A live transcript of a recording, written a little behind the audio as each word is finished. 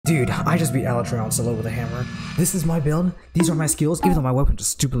Dude, I just beat ALATREON solo with a hammer. This is my build. These are my skills, even though my weapon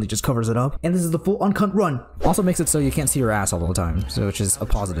just stupidly just covers it up. And this is the full uncut run. Also makes it so you can't see your ass all the time, so which is a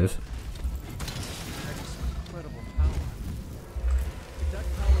positive.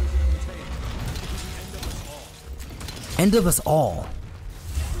 End of us all.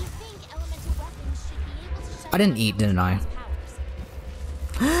 I didn't eat, didn't I?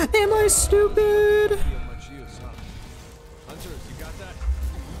 Am I stupid?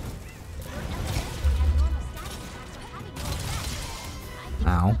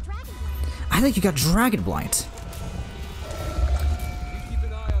 Ow. I think you got dragon blight. You keep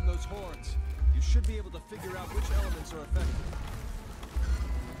an eye on those horns. You should be able to figure out which elements are affected.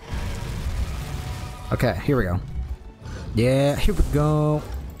 Okay, here we go. Yeah, here we go.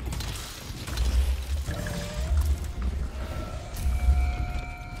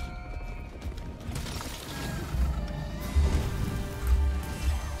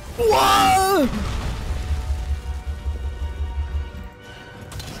 Whoa!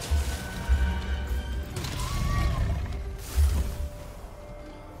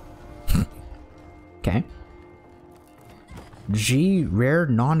 Okay. G, rare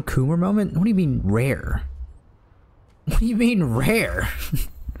non-Coomer moment? What do you mean rare? What do you mean rare?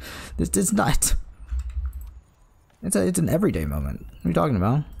 This is not. It's an everyday moment. What are you talking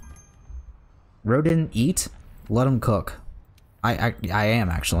about? Ro didn't eat? Let him cook. I am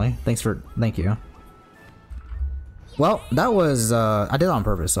actually. Thank you. Well, that was I did it on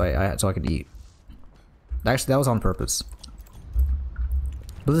purpose, so I could eat. Actually, that was on purpose.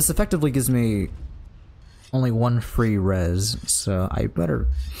 But this effectively gives me only one free res, so I better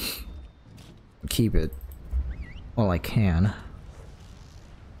keep it while I can.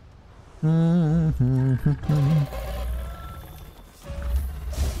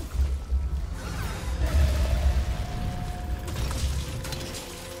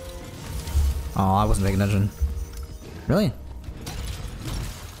 Oh, I wasn't paying attention. Really?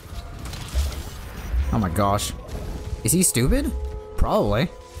 Oh my gosh. Is he stupid? Probably.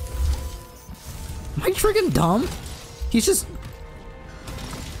 Am I freaking dumb? He's just...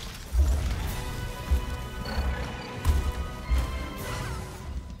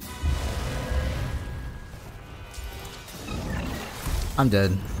 I'm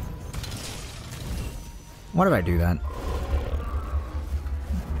dead. Why did I do that?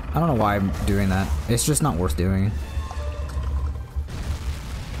 I don't know why I'm doing that. It's just not worth doing.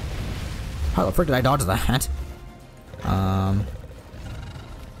 How the frick did I dodge that?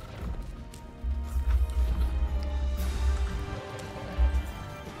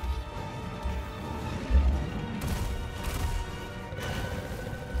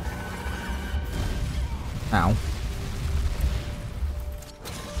 Ow.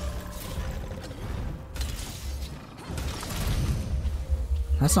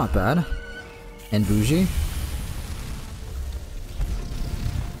 That's not bad. And bougie.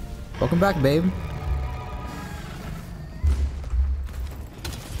 Welcome back, babe.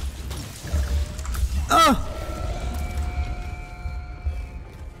 Ah!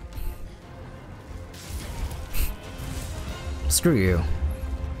 Screw you.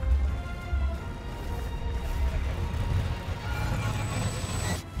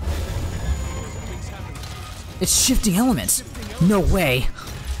 It's shifting elements. No way.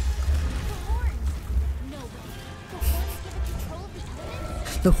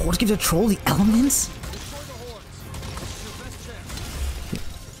 The hordes can control the elements?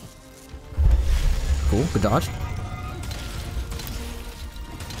 Cool, good dodge.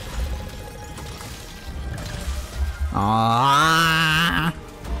 Ah.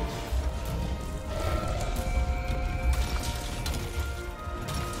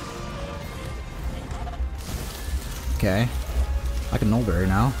 Okay. I can nullberry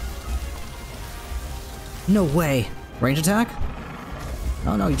now. No way. Range attack?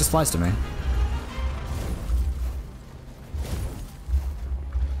 Oh no, he just flies to me.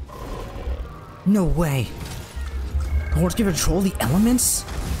 No way. The hordes can control the elements?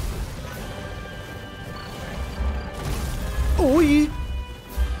 Oi!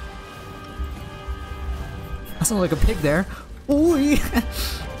 I sound like a pig there. Oi!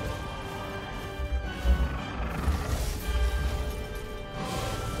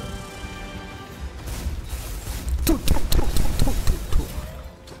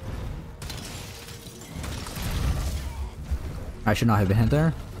 I should not have been hit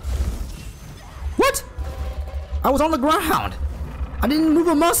there. What? I was on the ground. I didn't move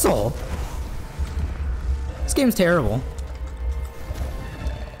a muscle. This game's terrible.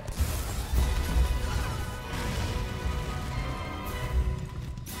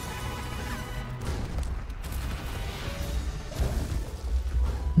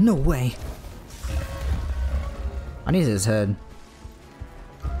 No way. I need his head.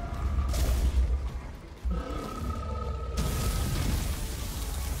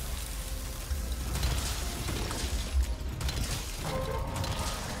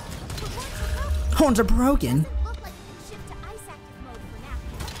 Horns are broken. Look like we can shift to ice active mode for now.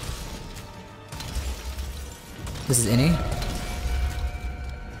 This is Innie.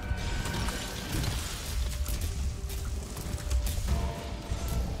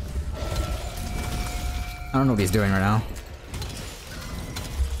 I don't know what he's doing right now.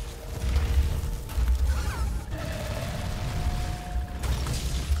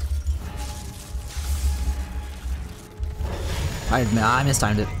 I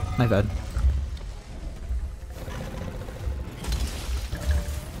mistimed it. My bad.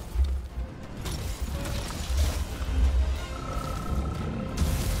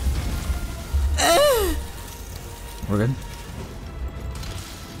 We're good.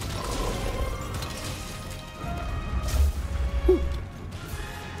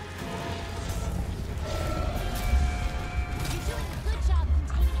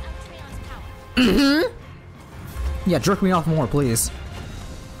 Yeah, jerk me off more, please.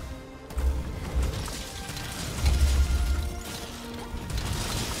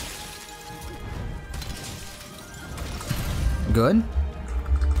 Good.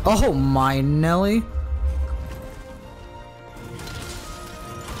 Oh my Nelly.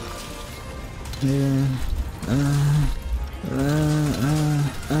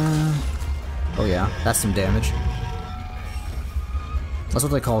 Oh yeah, that's some damage. That's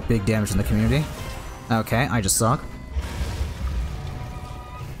what they call big damage in the community. Okay, I just suck.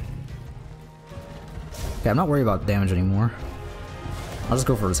 Okay, I'm not worried about damage anymore. I'll just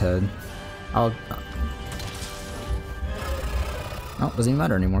go for his head. Oh, doesn't even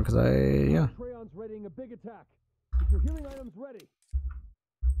matter anymore because yeah. Crayon's readying a big attack. Get your healing items ready.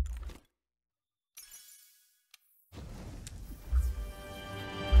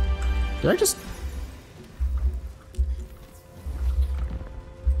 Did I just...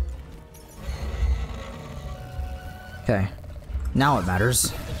 Okay. Now it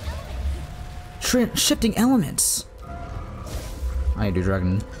matters. Shifting elements. I need to do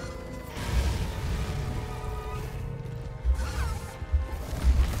dragon.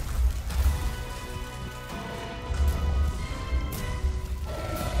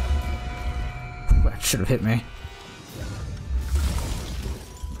 That should have hit me.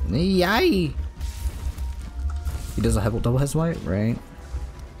 Yay! He does a double head swipe, right?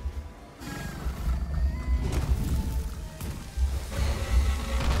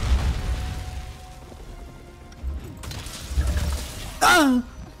 Ah!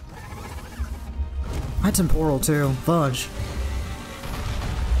 I had temporal too. Fudge.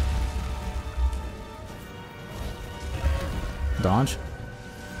 Dodge.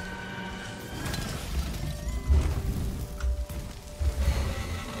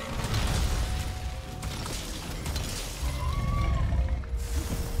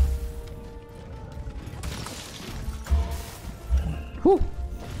 Whew.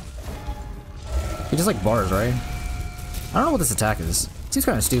 He just like bars, right? I don't know what this attack is. It seems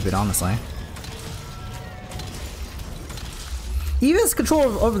kind of stupid, honestly. He has control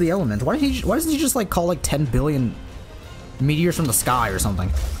over the element. Why doesn't he just like call like 10 billion meteors from the sky or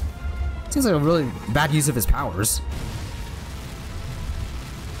something? Seems like a really bad use of his powers.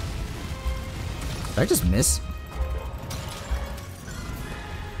 Did I just miss?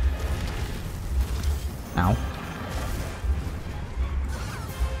 Ow.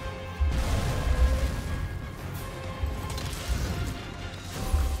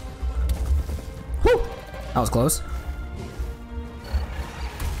 Whew! That was close.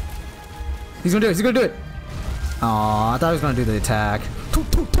 He's gonna do it, he's gonna do it! Aw, I thought he was gonna do the attack.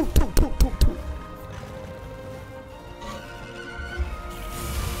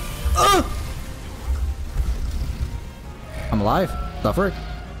 I'm alive. Suffer.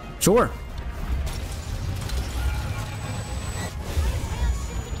 Sure.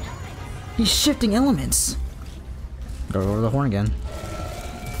 He's shifting elements. Go over the horn again.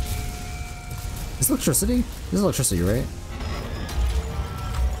 This electricity? This is electricity, right?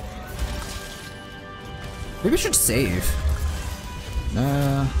 Maybe I should save.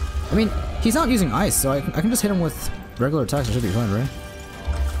 I mean, he's not using ice, so I can just hit him with regular attacks. It should be fine, right?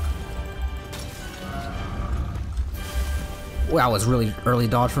 Wow, that was really early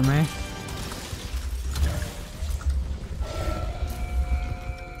dodge for me.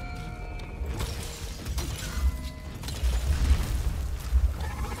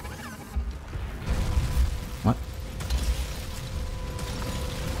 What?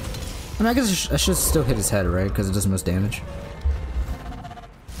 I mean, I guess I should still hit his head, right? Because it does most damage.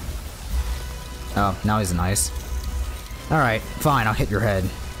 Oh, now he's in ice. Alright, fine, I'll hit your head.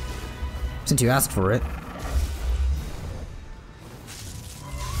 Since you asked for it.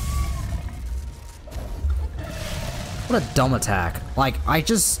 What a dumb attack. Like, I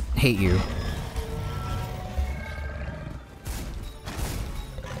just hate you.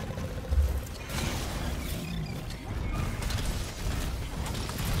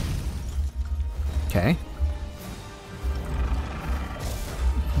 Okay.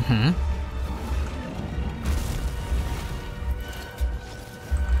 Mm-hmm.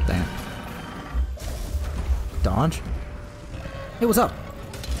 Damn. Dodge. Hey, what's up?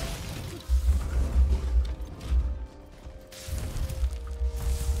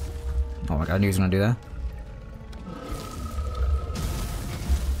 Oh my god, I knew he was gonna do that.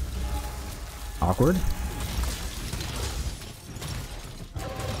 Awkward.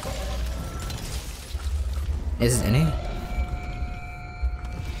 Is it any?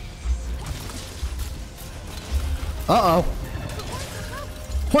 Uh-oh.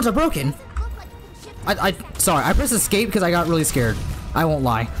 Horns are broken. Sorry, I pressed escape because I got really scared. I won't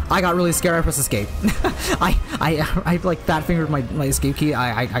lie. I got really scared. I pressed escape. I like fat fingered my escape key.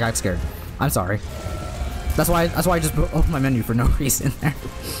 I got scared. I'm sorry. That's why I just opened my menu for no reason there.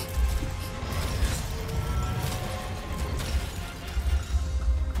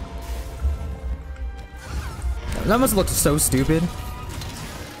 That must have looked so stupid.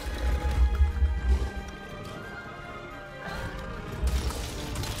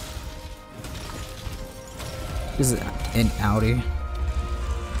 This is an Audi.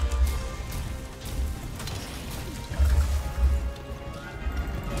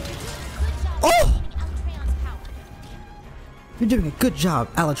 Oh! You're doing a good job,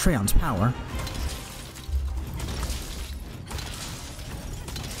 ALATREON's power.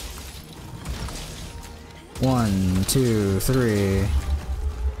 One, two, three.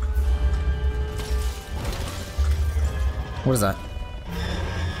 What is that?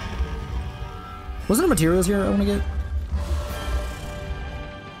 Wasn't there materials here I want to get?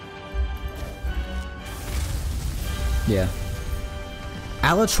 Yeah.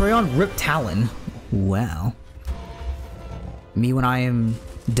 ALATREON Rip Talon. Wow. Me when I am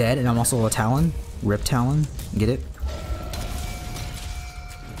dead and I'm also a Talon. Rip Talon. Get it?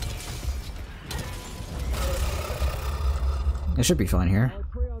 It should be fine here.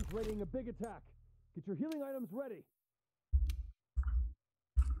 ALATREON's readying a big attack. Get your healing items ready.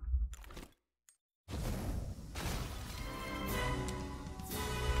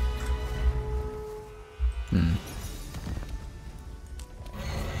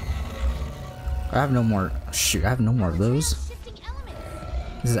 I have no more. Shoot, I have no more of those.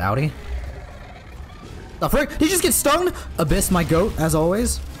 This is Audi. The frick? Did you just get stung? Abyss, my goat, as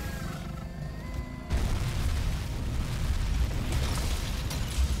always.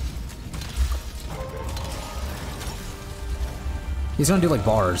 He's gonna do like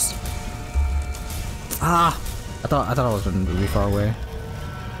bars. Ah! I thought I was gonna be far away.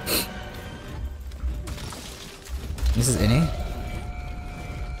 This is Innie.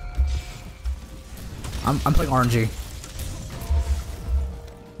 I'm playing RNG.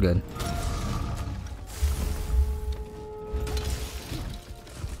 Good.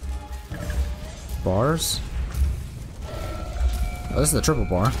 Bars. Oh, this is the triple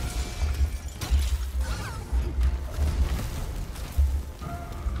bar.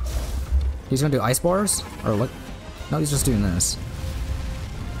 He's gonna do ice bars? Or what? No, he's just doing this.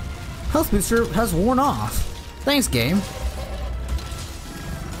 Health booster has worn off. Thanks, game.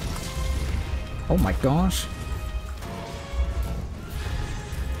 Oh my gosh.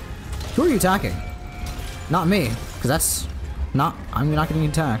 Who are you attacking? Not me, because that's not. I'm not getting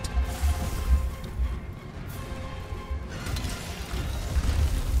attacked.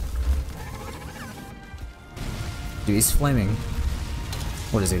 Dude, he's flaming.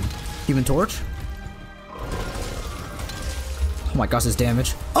 What is he? Human Torch? Oh my gosh, his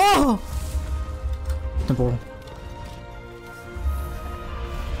damage. Oh! Temporal.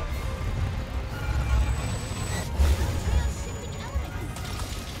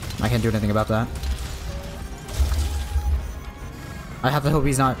 I can't do anything about that. I have to hope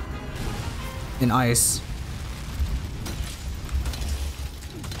he's not in ice.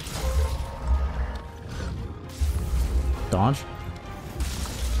 Dodge.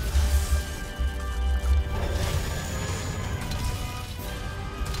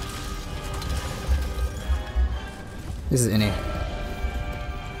 This is Innie.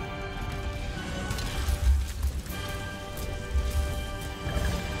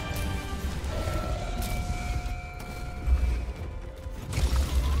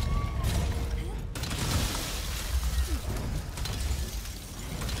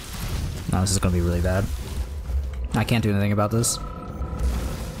 No, this is gonna be really bad. I can't do anything about this.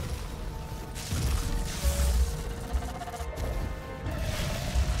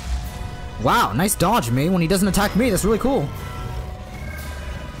 Wow, nice dodge, me, when he doesn't attack me. That's really cool.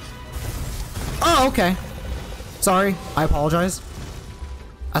 Oh, okay. Sorry, I apologize.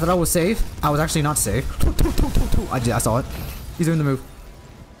 I thought I was safe. I was actually not safe. I saw it. He's doing the move.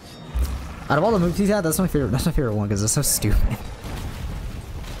 Out of all the moves he's had, that's my favorite. That's my favorite one because it's so stupid.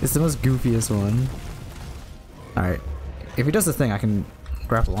 It's the most goofiest one. All right, if he does the thing, I can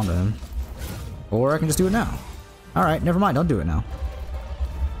grapple onto him, or I can just do it now. All right, never mind. Don't do it now.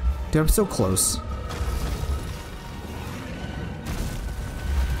 Dude, I'm so close.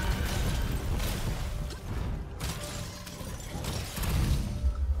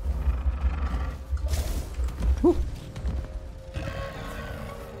 Woo.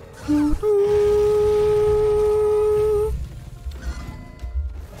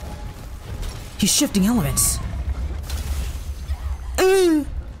 He's shifting elements.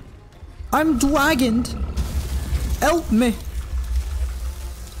 I'm dragoned. Help me.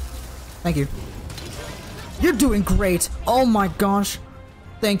 Thank you. You're doing great. Oh my gosh.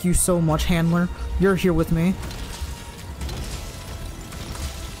 Thank you so much, handler. You're here with me.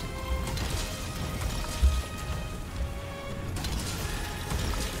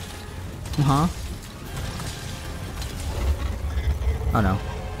 Uh-huh. Oh no.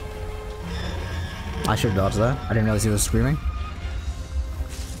 I should have dodged that. I didn't realize he was screaming.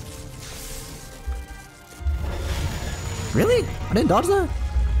 Really? I didn't dodge that?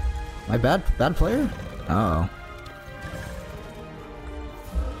 My bad player? Oh.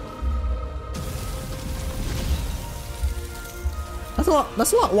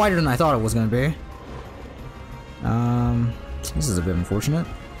 That's a lot wider than I thought it was gonna be. This is a bit unfortunate.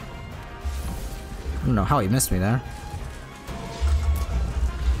 I don't know how he missed me there.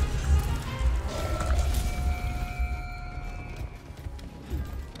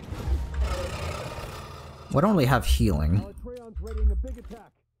 Well, I don't really have healing. ALATREON's readying a big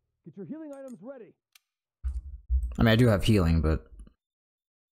attack. Get your healing items ready. I mean, I do have healing, but...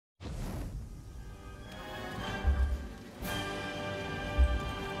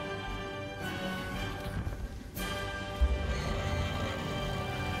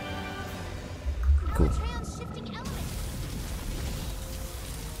 Cool. ALATREON's shifting elements.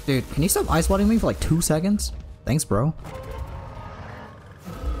 Dude, can you stop ice wadding me for like 2 seconds? Thanks, bro.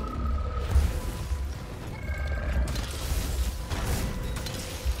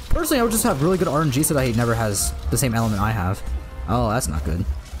 Personally, I would just have really good RNG so that he never has the same element I have. Oh, that's not good.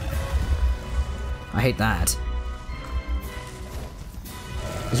 I hate that.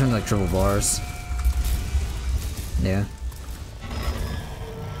 He's running like triple bars. Yeah.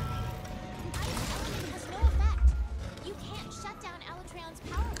 Has no effect. You can't shut down ALATREON's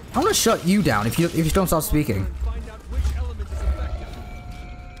power. I'm gonna shut you down if you don't stop speaking. Find out which element is effective.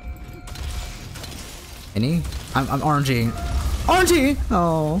 Any? I'm RNGing. RNG!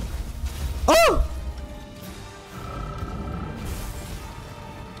 Oh. Oh!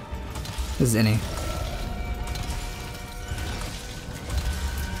 This is any.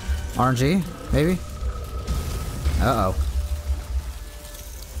 RNG? Maybe? Uh-oh.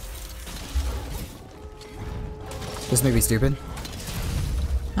 This may be stupid.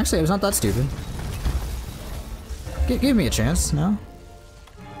 Actually, it was not that stupid. Give me a chance, no?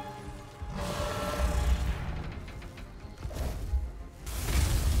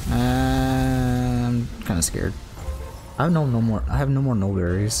 I'm kind of scared. I have no more. I have no more no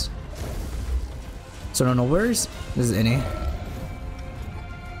berries. So no berries. This is any.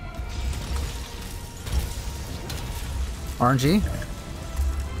 RNG.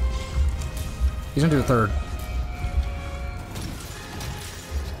 He's gonna do the third.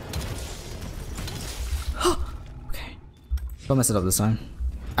 Okay. Don't mess it up this time.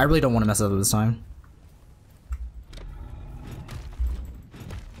 I really don't want to mess it up this time.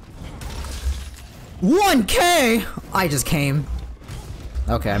 $1K! I just came.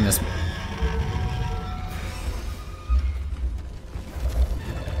 Okay, I missed.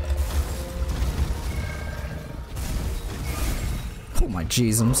 Oh my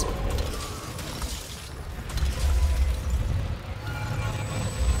jeezums.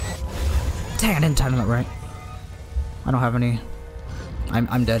 Dang, I didn't time that right. I don't have any.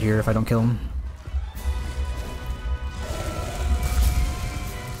 I'm dead here if I don't kill him.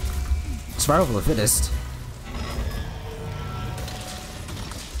 Survival of the fittest.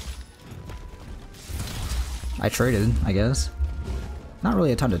 I traded, I guess. Not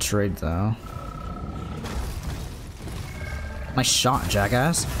really a ton to trade though. Nice shot,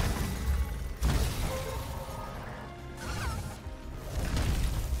 jackass.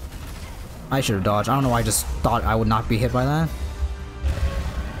 I should have dodged. I don't know why I just thought I would not be hit by that.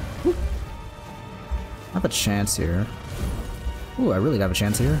 Woo. I have a chance here. Ooh, I really have a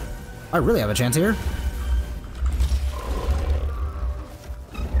chance here. I really have a chance here.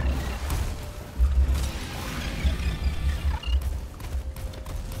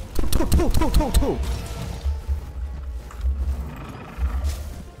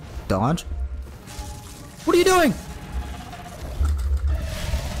 Dodge. What are you doing?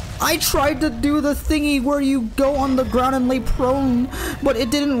 I tried to do the thingy where you go on the ground and lay prone, but it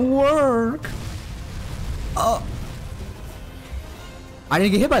didn't work. Oh. I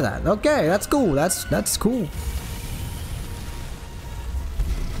didn't get hit by that. Okay, that's cool. That's cool.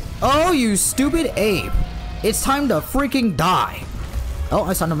 Oh, you stupid ape. It's time to freaking die. Oh,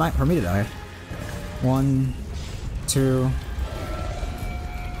 it's time for me to die. 1, 2.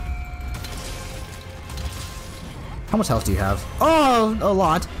 How much health do you have? Oh, a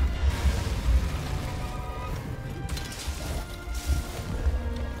lot.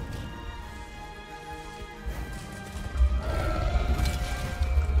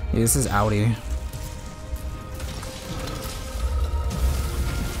 Yeah, this is outie.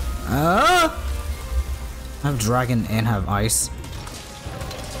 I have dragon and have ice.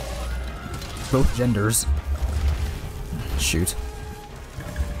 Both genders. Shoot.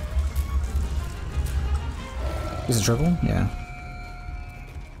 Is it triple? Yeah.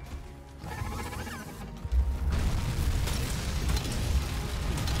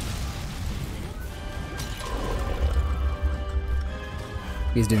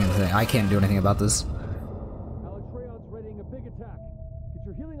 He's doing the thing. I can't do anything about this. ALATREON's readying a big attack. Get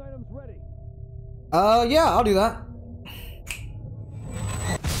your healing items ready. Yeah, I'll do that.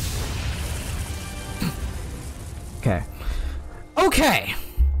 Okay. Okay!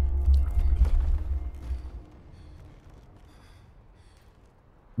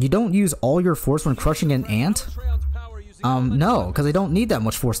 You don't use all your force when crushing an ant? No, because I don't need that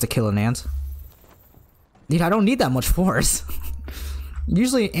much force to kill an ant. Dude, I don't need that much force.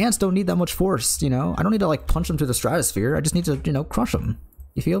 Usually ants don't need that much force, you know? I don't need to like punch them through the stratosphere. I just need to, you know, crush them.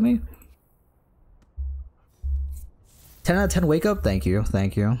 You feel me? 10 out of 10 wake up? Thank you,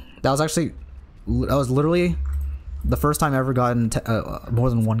 thank you. That was actually, that was literally the first time I ever gotten more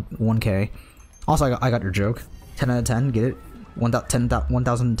than 1K. Also, I got your joke. 10 out of 10, get it?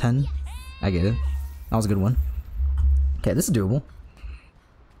 1010. I get it. That was a good one. Okay, this is doable.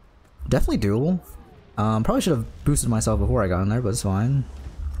 Definitely doable. Probably should have boosted myself before I got in there, but it's fine.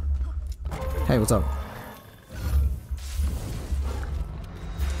 Hey, what's up?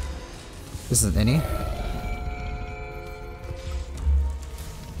 This is any.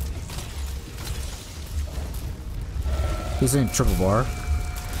 He's doing triple bar.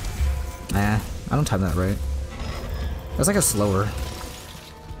 Nah, I don't time that right. That's like a slower.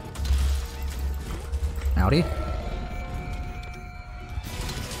 Howdy.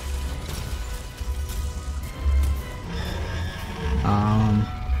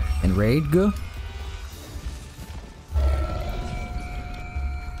 And raid go.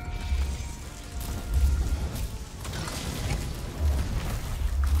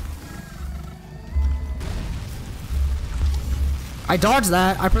 I dodged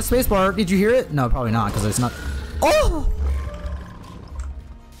that. I pressed spacebar. Did you hear it? No, probably not, because it's not. Oh!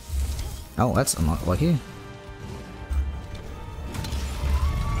 Oh, that's unlucky.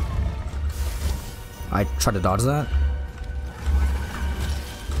 I tried to dodge that.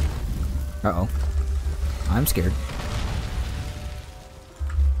 Uh-oh. I'm scared.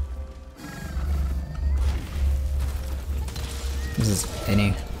 This is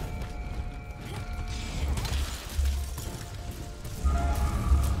any.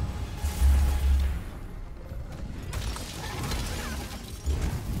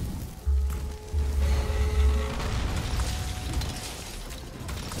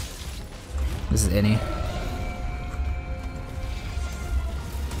 This is any.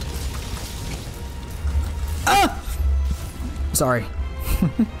 Ah! Sorry.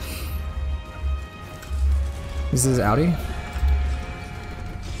 This is outie.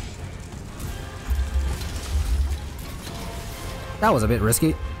 That was a bit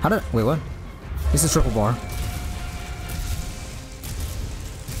risky. How did? Wait, what? This is triple bar.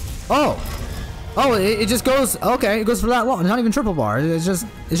 Oh! Oh, it just goes. Okay, it goes for that long. It's not even triple bar. It's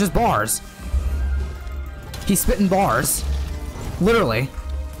just bars. He's spitting bars. Literally.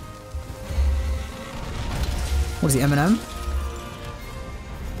 What is he, Eminem?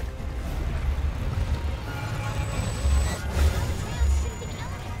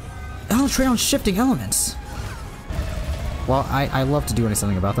 ALATREON shifting elements. Well, I love to do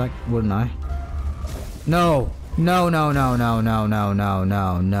something about that, wouldn't I? No. No, no, no, no, no, no, no,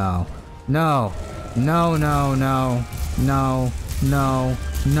 no, no. No. No, no, no. No. No.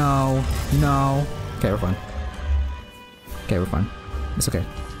 No. No. Okay, we're fine. Okay, we're fine. It's okay.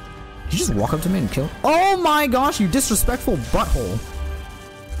 Did you just walk up to me and kill? Oh my gosh, you disrespectful butthole.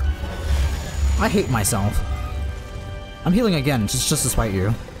 I hate myself. I'm healing again, just to spite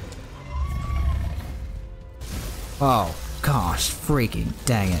you. Oh, gosh, freaking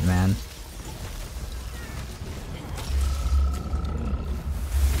dang it, man.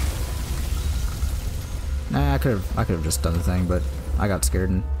 Nah, I could have just done the thing, but I got scared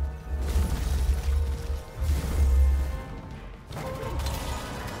and.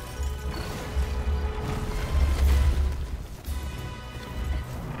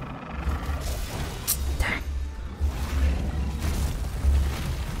 Dang.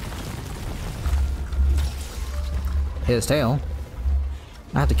 Hit his tail.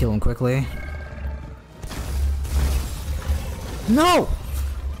 I have to kill him quickly. No!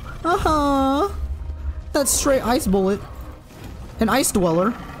 That's straight ice bullet. An ice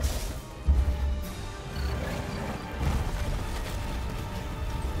dweller.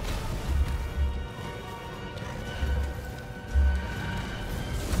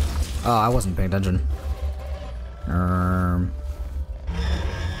 Oh, I wasn't paying attention.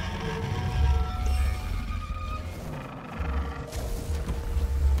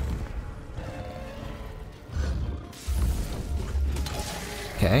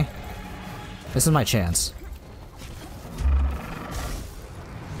 Okay. This is my chance.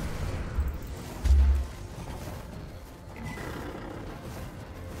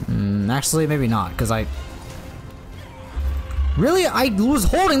 Actually, maybe not, because I... Really? I was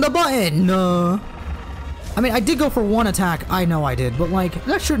holding the button! I mean, I did go for one attack. I know I did, but like,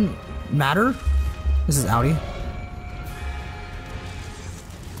 that shouldn't matter. This is Audi.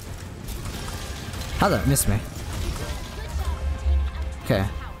 How'd that miss me? Okay.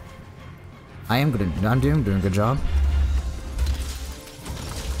 I'm doing a good job.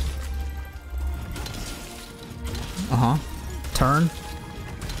 Turn.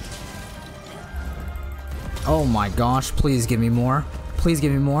 Oh my gosh, please give me more. Please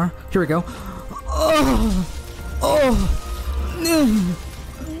give me more. Here we go. Oh! Oh!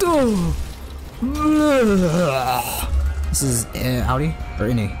 This is Audi? Or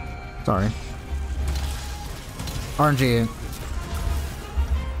Innie. Sorry. RNG.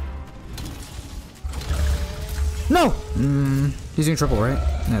 No! He's doing triple, right?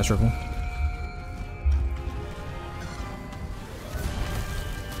 Yeah, it's triple.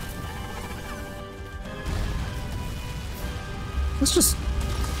 Let's just...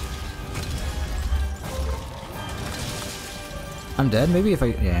 I'm dead? Maybe if I...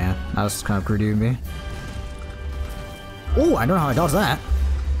 Yeah, that was kind of greedy of me. Oh, I don't know how I dodged that.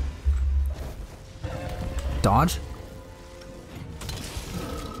 Dodge?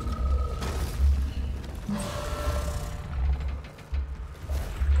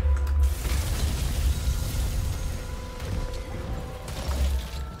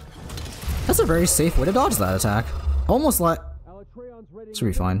 That's a very safe way to dodge that attack. Almost like... Should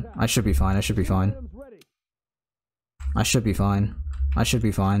be fine. I should be fine. I should be fine. I should be fine. I should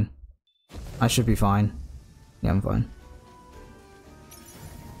be fine. I should be fine. Yeah, I'm fine.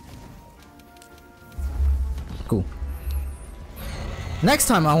 Cool. Next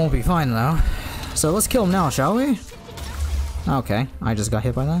time I won't be fine though. So let's kill him now, shall we? Okay, I just got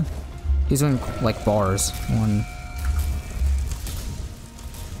hit by that. He's doing like bars. One.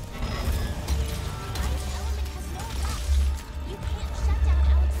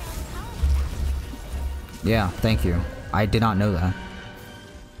 Yeah, thank you. I did not know that.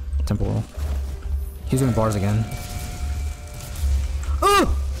 Temporal. He's doing bars again.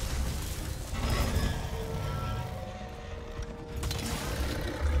 Oh!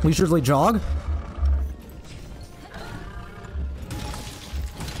 Leisurely jog?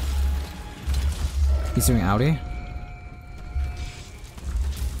 He's doing Audi.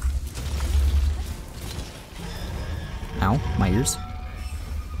 Ow, my ears.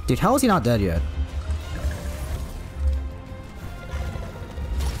 Dude, how is he not dead yet?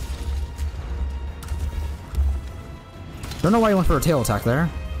 Don't know why he went for a tail attack there.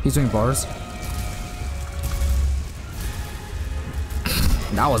 He's doing bars.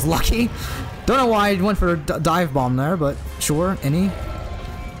 That was lucky. Don't know why he went for a dive bomb there, but sure, Innie.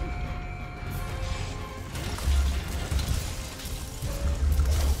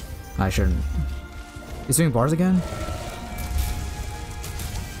 I shouldn't. He's doing bars again?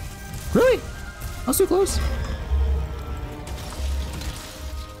 Really? I was too close.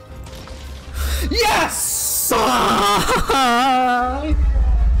 Yes!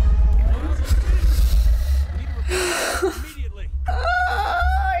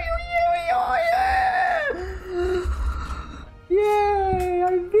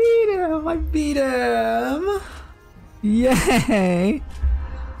 beat him! Yay!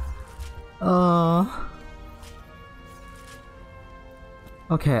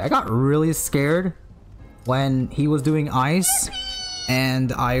 Okay, I got really scared when he was doing ice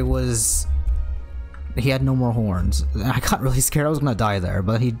and he had no more horns. I got really scared I was gonna die there,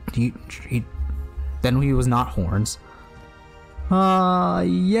 but then he was not horns.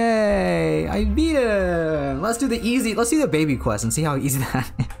 Yay! I beat him! Let's do the baby quest and see how easy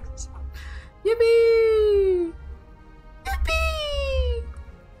that is. Yippee! Yippee!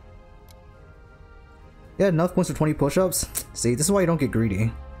 You had enough points for 20 push-ups? See, this is why you don't get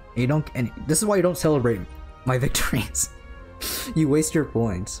greedy. This is why you don't celebrate my victories. You waste your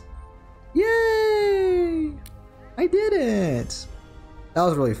points. Yay! I did it! That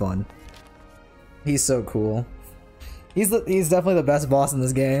was really fun. He's so cool. He's definitely the best boss in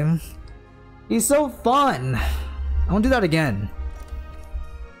this game. He's so fun! I want to do that again.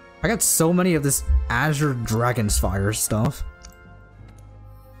 I got so many of this Azure Dragon's Fire stuff.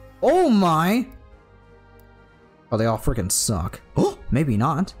 Oh my! Oh, they all freaking suck. Oh, maybe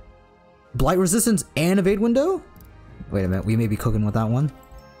not. Blight resistance and evade window? Wait a minute, we may be cooking with that one.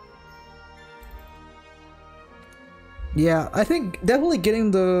 Yeah, I think definitely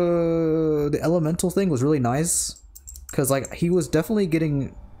getting the elemental thing was really nice. Cause like he was definitely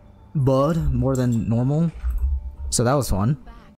getting Bud more than normal. So that was fun.